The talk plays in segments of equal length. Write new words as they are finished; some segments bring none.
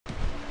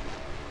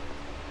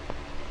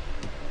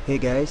Hey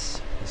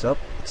guys, what's up?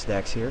 It's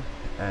Dax here,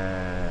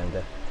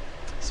 and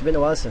it's been a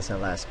while since I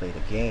last played a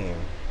game,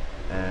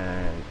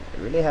 and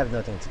I really have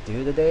nothing to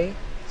do today,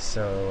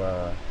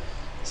 so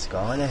let's go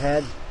on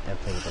ahead and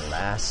play The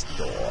Last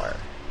Door.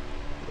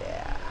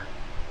 Yeah.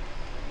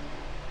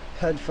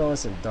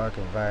 Headphones and dark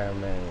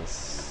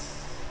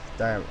environments,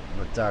 dark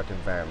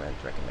environment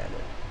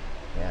recommended.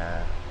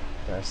 Yeah.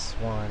 Press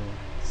 1,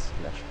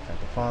 selection of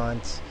the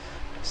fonts.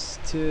 Press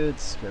 2,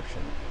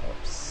 description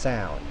of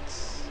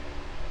sounds.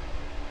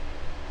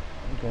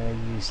 I'm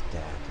gonna use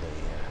that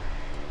later.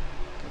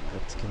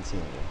 Let's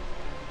continue.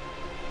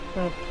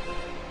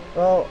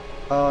 Well,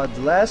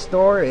 The Last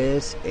Door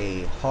is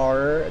a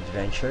horror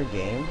adventure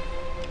game.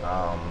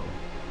 I've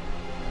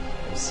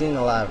seen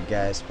a lot of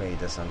guys play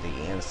this on the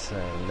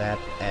internet,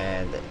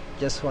 and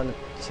just want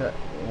to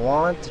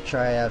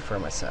try it out for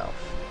myself.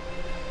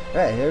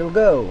 Right, here we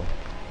go.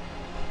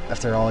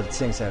 After all the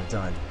things I've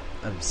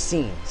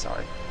seen.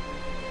 Sorry.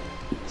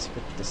 Let's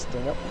pick this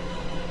thing up.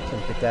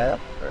 Can pick that up.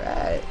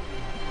 Alright.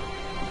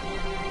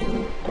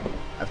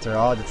 After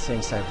all the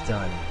things I've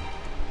done.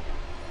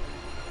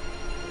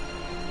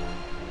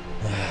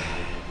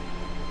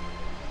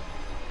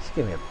 Just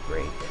give me a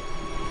break.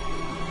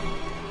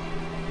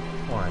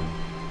 Come on.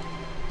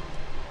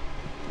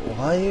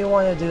 What do you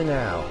want to do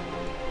now?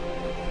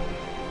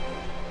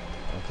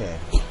 Okay.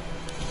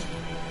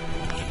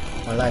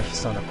 My life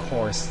is on a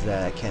course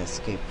that I can't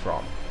escape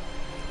from.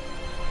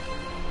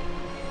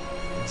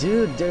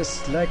 Dude,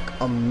 there's like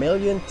a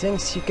million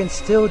things you can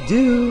still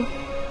do.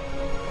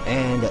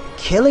 And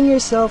killing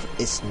yourself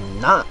is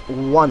not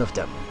one of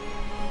them.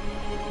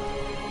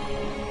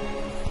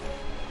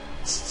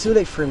 It's too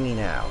late for me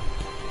now.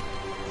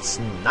 It's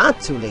not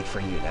too late for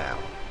you now.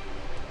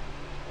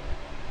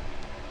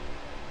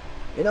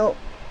 You know,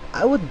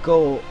 I would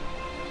go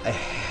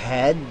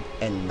ahead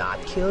and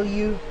not kill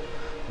you,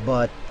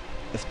 but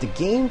if the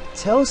game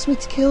tells me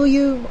to kill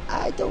you,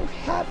 I don't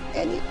have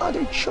any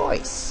other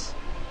choice.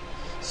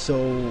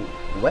 So,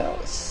 well,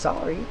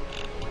 sorry.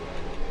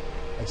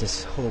 I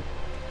just hope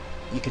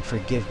you could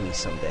forgive me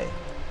someday.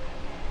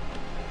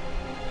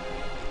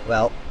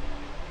 Well,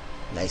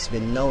 nice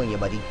been knowing you,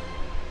 buddy.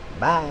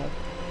 Bye.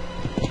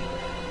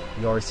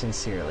 Yours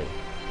sincerely,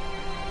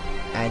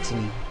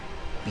 Anthony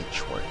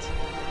Beechworth.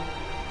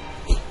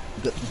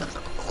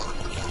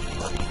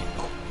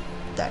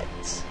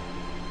 That's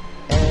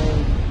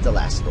and The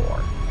Last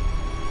Door.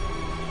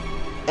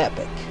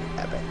 Epic.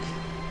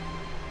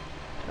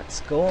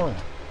 Let's go on.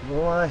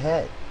 Go on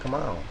ahead. Come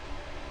on.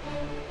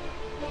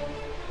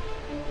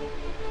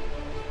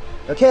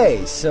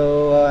 Okay,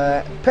 so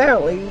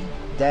apparently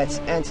that's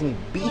Anthony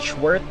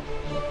Beechworth,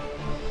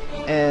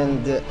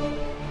 and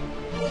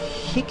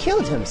he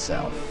killed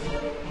himself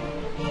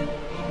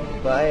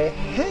by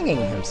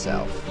hanging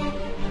himself.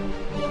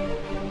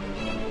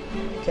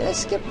 Can I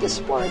skip this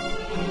part?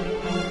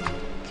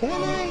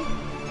 Can I?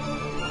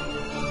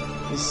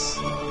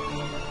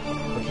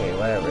 Okay,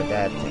 whatever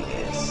that thing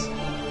is.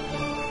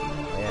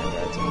 Yeah, I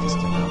gotta take this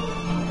thing out.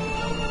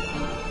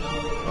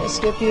 Can I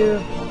skip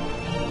you?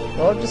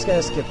 Well, I'm just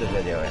gonna skip the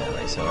video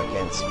anyway, so I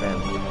can't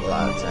spend a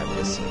lot of time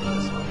just seeing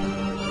this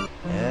one.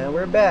 And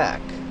we're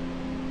back.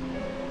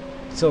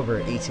 It's over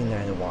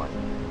 1891.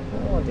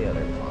 I want the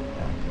other clock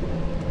back.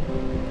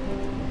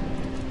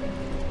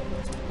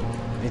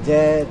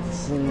 Yeah,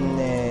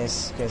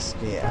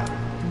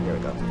 here we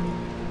go.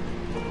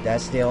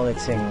 That's the only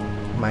thing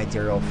my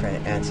dear old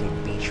friend Anthony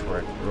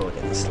Beechworth wrote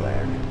in his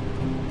letter.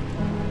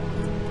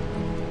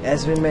 It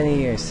has been many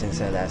years since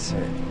I last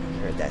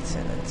heard that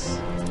sentence.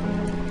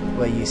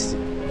 It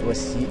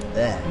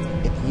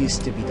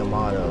used to be the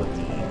motto of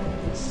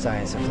the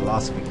science and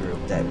philosophy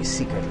group that we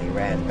secretly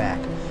ran back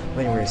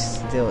when we were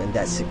still in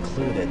that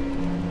secluded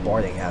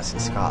boarding house in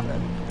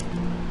Scotland.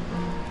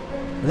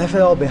 We left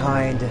it all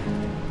behind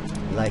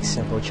like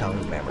simple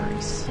childhood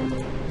memories.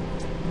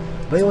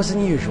 But it was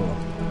unusual.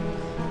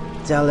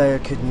 That letter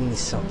could mean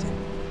something.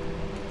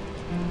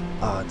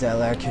 That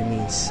letter could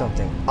mean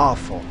something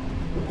awful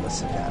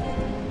must have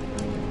happened.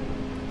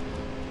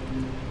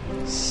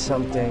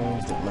 Something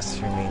that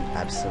must remain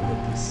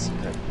absolutely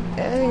secret.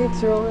 And you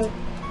threw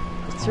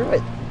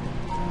it.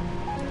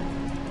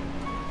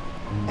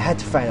 I had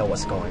to find out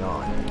what's going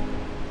on.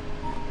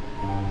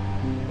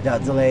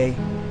 Without delay,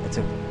 I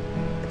took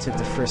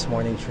the first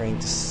morning train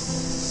to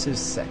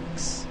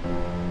Sussex,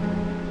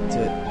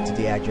 to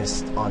the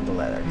address on the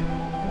letter.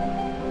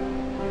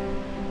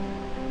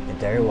 And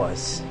there it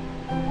was,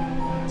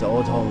 the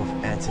old home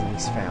of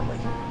Anthony's family,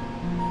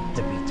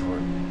 the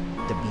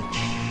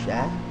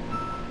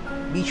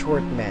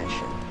Beechworth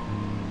Mansion.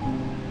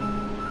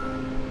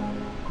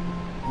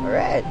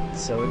 Alright,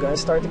 so we're gonna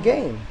start the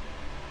game.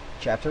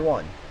 Chapter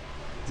 1.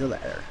 The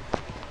letter.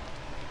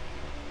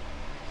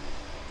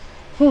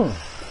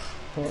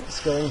 Let's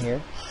go in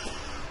here.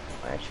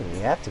 Actually, we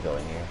have to go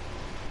in here.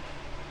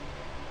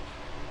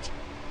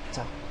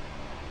 So,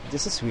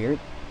 this is weird.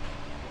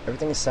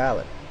 Everything is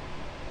silent.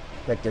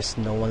 Like there's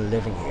no one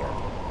living here.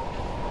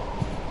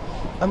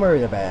 I'm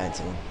worried about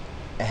Anthony.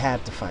 I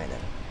have to find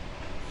him.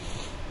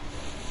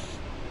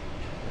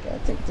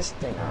 take this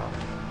thing off.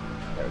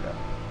 There we go.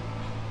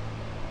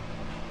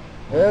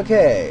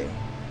 Okay.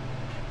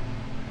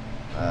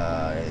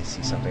 I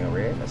see something over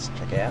here. Let's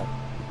check it out.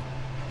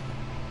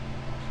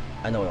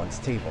 I know it on this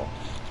table.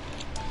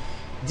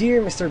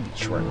 Dear Mr.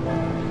 Beechworm,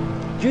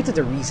 due to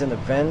the recent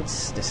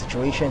events, the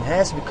situation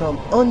has become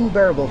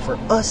unbearable for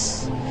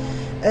us,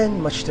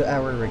 and much to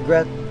our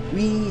regret,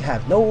 we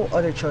have no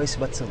other choice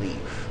but to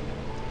leave.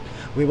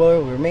 We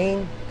will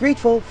remain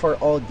grateful for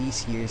all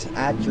these years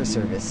at your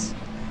service.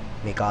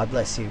 May God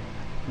bless you,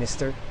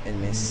 Mr.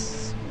 and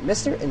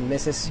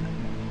Mrs.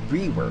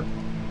 Brewer.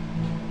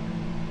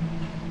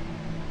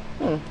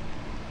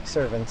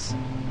 Servants.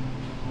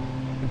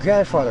 The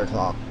grandfather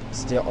clock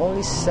is the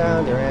only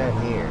sound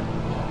around here.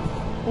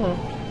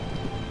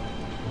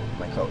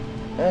 My coat.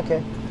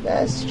 Okay,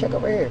 let's check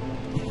over here.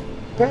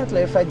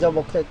 Apparently, if I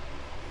double click.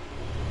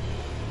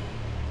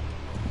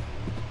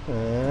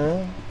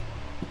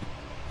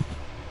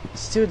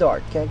 It's too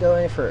dark, can't go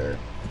any further.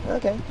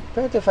 Okay,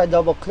 apparently, if I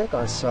double click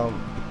on some.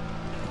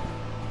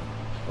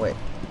 Wait,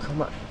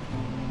 come on.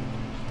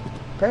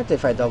 Apparently,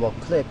 if I double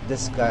click,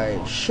 this guy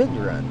should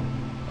run.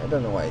 I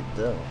don't know why it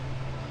does.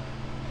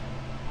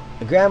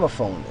 A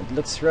gramophone, it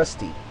looks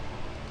rusty.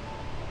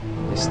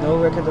 There's no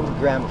record on the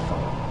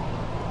gramophone.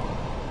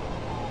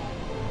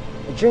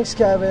 A drinks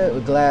cabinet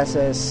with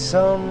glasses,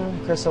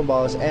 some crystal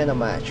balls, and a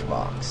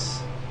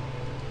matchbox.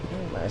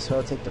 Might as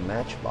well take the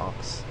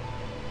matchbox.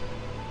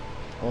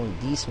 Only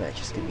these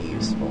matches could be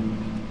useful.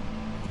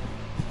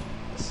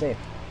 Let's see.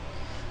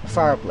 A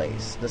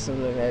fireplace.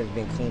 Doesn't look like it's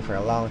been cleaned for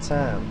a long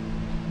time.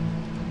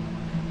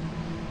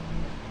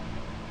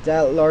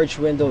 That large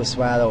window is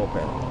wide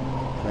open,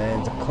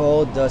 and the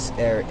cold dust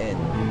air in.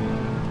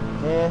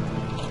 Yeah.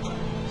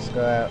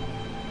 Go out.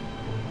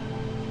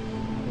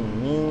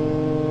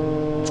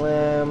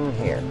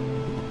 Here. I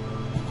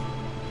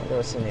wonder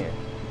what's in here.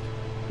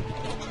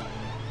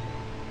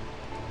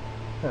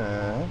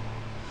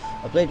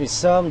 A plate with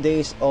some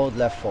days old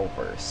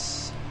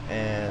leftovers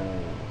and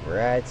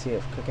variety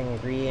of cooking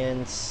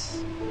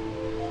ingredients.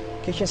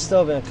 Kitchen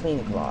stove and a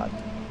cleaning cloth.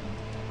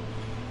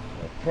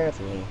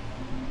 Apparently,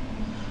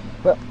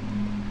 well,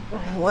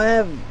 what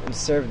I've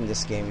observed in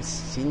this game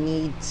is you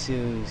need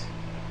to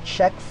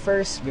check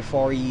first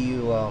before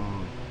you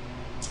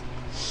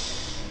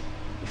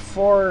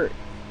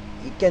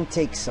can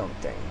take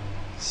something.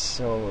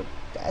 So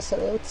that's a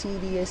little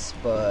tedious,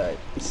 but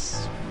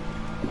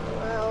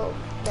well,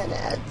 that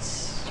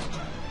adds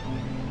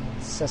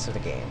sense of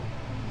the game.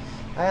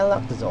 I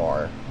unlocked the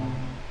door,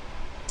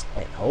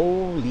 and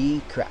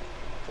holy crap,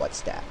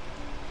 what's that?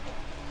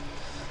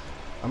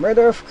 A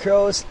murder of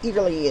crows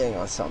eagerly eating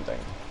on something.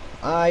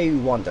 I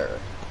wonder.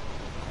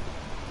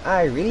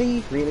 I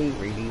really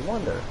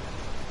wonder.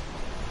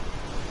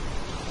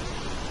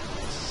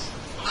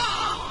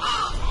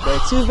 They're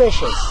too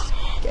vicious.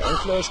 Getting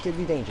close could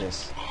be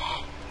dangerous.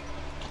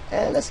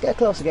 And let's get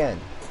close again.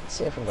 Let's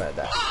see if I'm gonna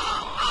die.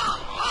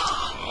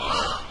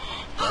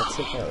 That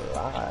took me a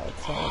lot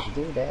of time to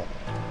do that.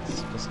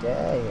 Let's just get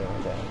out of here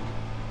and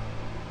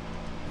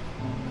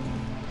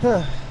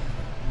then.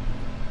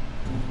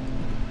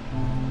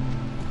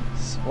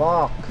 Let's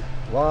walk.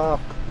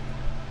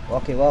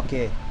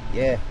 Walkie.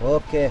 Yeah,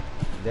 okay.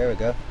 There we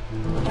go.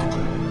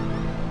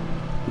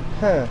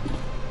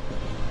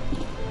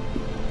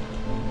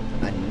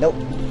 A note.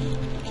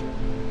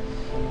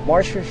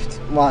 March 5th,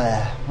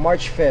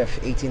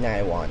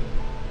 1891.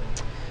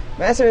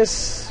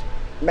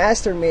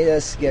 Master made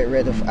us get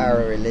rid of our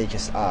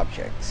religious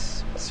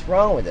objects. What's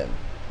wrong with him?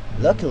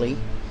 Luckily,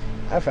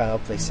 I found a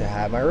place to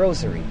have my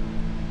rosary.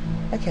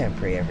 I can't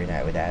pray every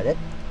night without it.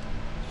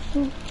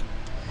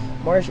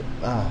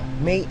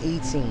 May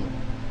 18,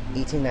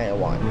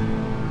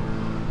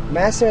 1891.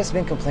 Master has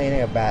been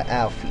complaining about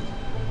Alfie.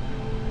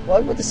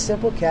 What would the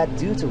simple cat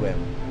do to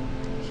him?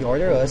 He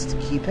ordered us to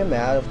keep him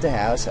out of the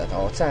house at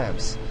all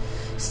times.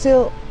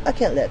 Still, I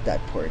can't let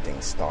that poor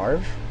thing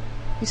starve.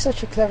 He's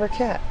such a clever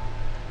cat.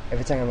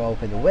 Every time I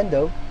open the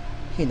window,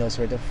 he knows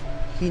food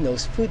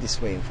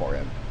is waiting for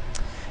him.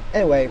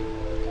 Anyway,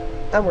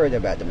 I'm worried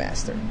about the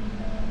master.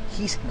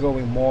 He's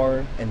growing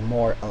more and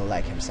more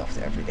unlike himself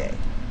every day.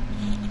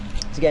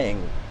 He's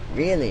getting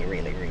really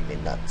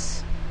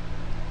nuts.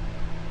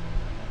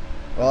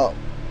 Well,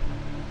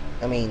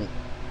 I mean,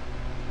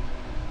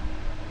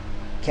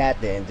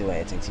 cat didn't do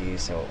anything to you,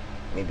 so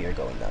maybe you're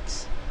going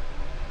nuts.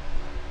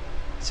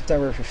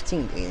 September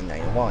 15th,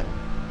 1891.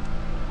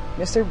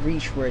 Mr.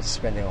 Breechworth is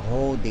spending a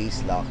whole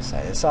day's locked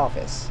inside his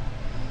office.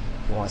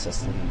 He wants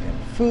us to leave him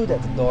food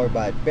at the door,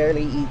 but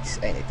barely eats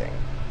anything.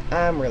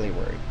 I'm really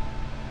worried.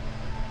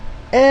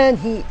 And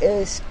he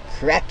is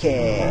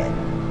cracking.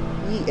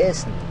 He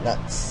is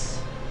nuts.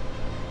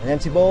 An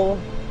empty bowl,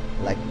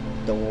 like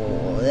the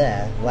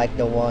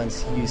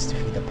ones he used to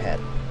feed a pet.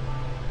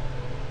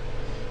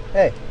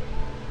 Hey,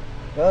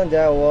 on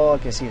that wall I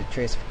can see the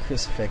trace of a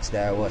crucifix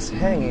that was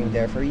hanging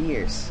there for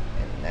years,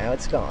 and now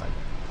it's gone.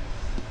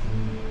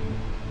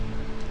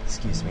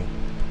 Excuse me.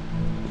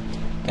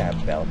 Cat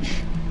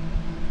belch.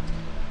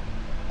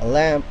 A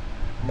lamp,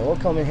 it will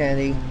come in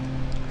handy.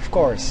 Of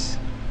course.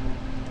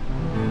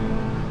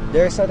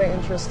 There's something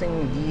interesting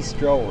in these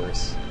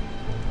drawers.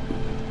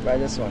 By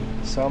this one.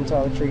 Some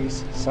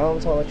toiletries. Some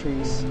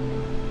toiletries.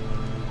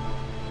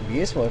 It'd be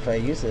useful if I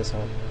use this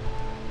one.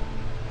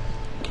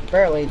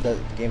 Apparently the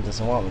game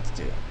doesn't want me to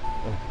do.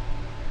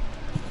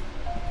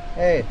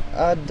 Hey,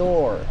 a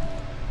door.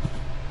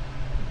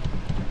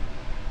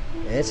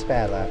 It's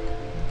padlock,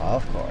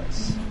 of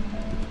course.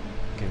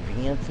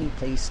 Conveniently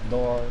placed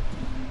door.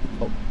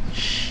 Oh,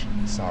 shh.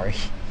 Sorry.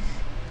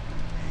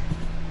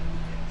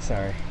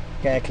 Sorry.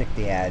 Gotta click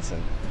the ads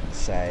on the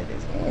side.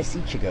 I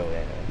see you go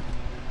in.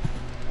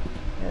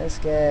 This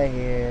guy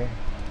here.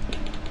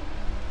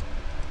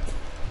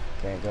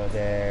 Can't go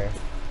there.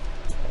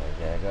 I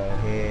gotta go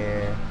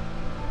here.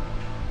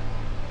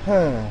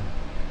 Huh.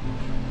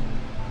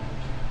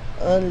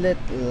 Unlit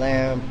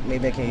lamp.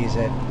 Maybe I can use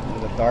it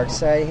on the dark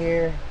side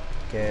here.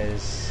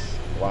 Because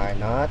why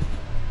not?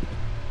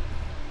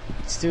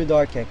 It's too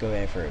dark, can't go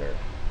any further.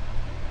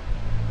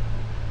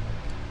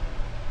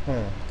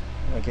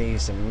 I can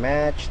use a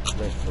match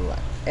with the light.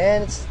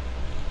 And it's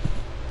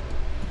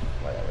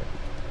whatever.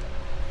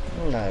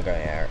 I'm not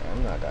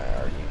gonna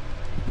argue.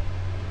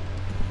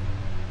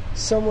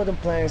 Some wooden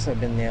planks have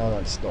been nailed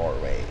on this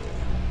doorway.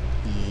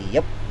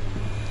 Yep.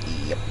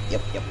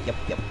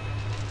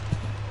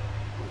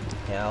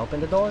 Can I open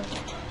the door?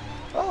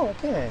 Oh,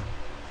 okay.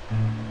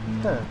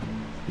 Huh.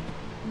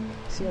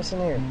 See what's in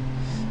here.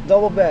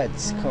 Double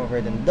beds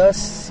covered in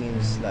dust.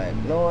 Seems like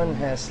no one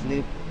has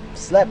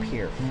slept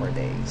here for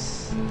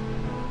days.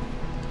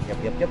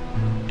 Yep.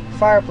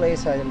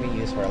 Fireplace hasn't been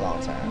used for a long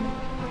time.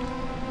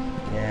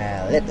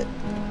 Yeah, lit it.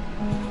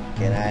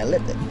 Can I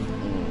lit it?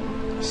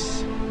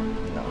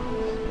 No.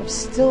 I'm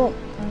still.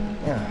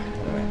 Yeah.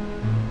 Anyway.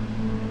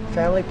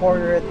 Family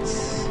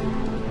portraits.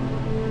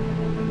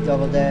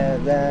 Double da.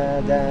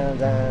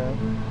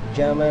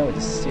 Gentleman with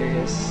a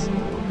serious,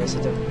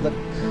 inquisitive look.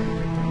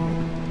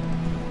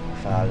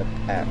 If I look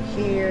out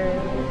here,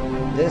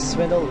 this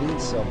window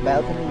leads to a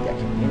balcony that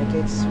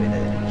communicates with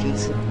an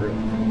adjacent room.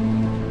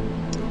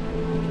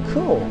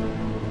 Cool.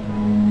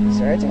 Is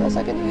there anything else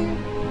I can do here?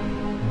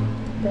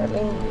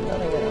 Apparently,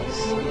 nothing else.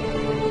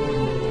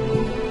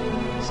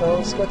 So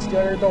let's go to the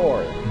other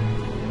door.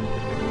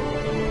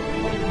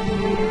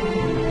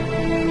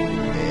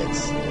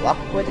 It's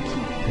locked with a key.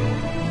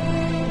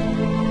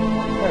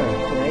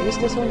 Can I use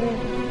this one here? No.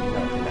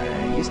 Can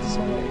I use this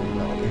one here?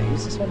 No. Can I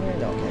use this one here?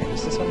 No. Can I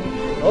use this one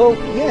here? Oh,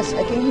 yes,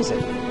 I can use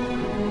it.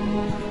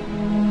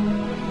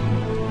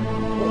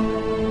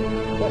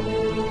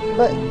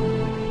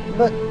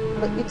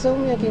 But you told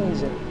me I can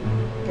use it.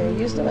 Can I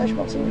use the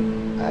matchbox here?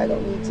 I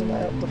don't need to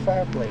light up the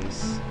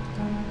fireplace.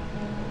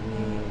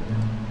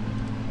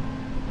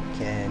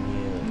 Can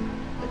you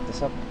lit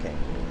this up? Can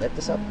you lit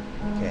this up?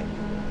 Can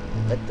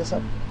you lit this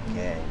up?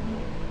 Can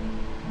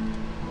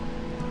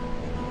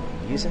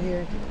you use it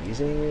here? Can you use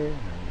it here?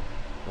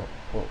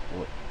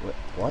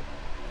 What?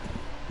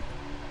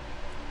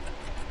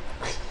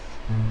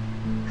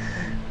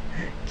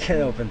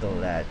 Can't open the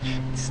latch.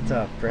 It's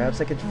stuck.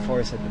 Perhaps I could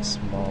force it with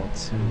small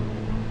tool.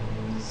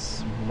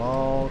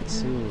 Small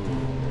tool.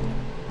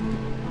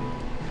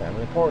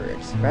 Family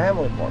portraits.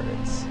 Family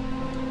portraits.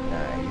 Can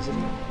I use it? No.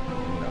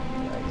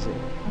 Can I use it?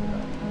 No.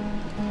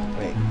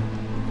 Wait.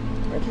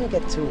 Where can I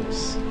get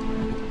tools?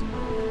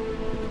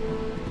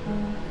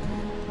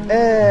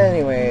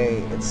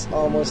 Anyway, it's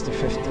almost the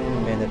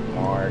 15-minute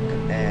mark,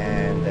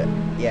 and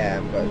yeah,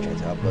 I'm going to try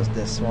to upload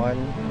this one.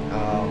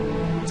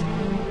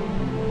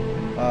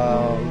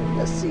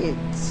 Let's see,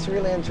 it's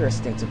really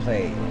interesting to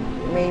play.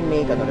 May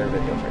make another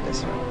video for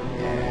this one.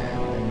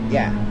 And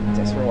yeah,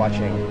 thanks for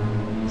watching.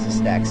 This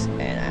is Dex,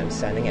 and I'm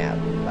signing out.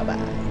 Bye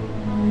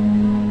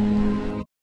bye.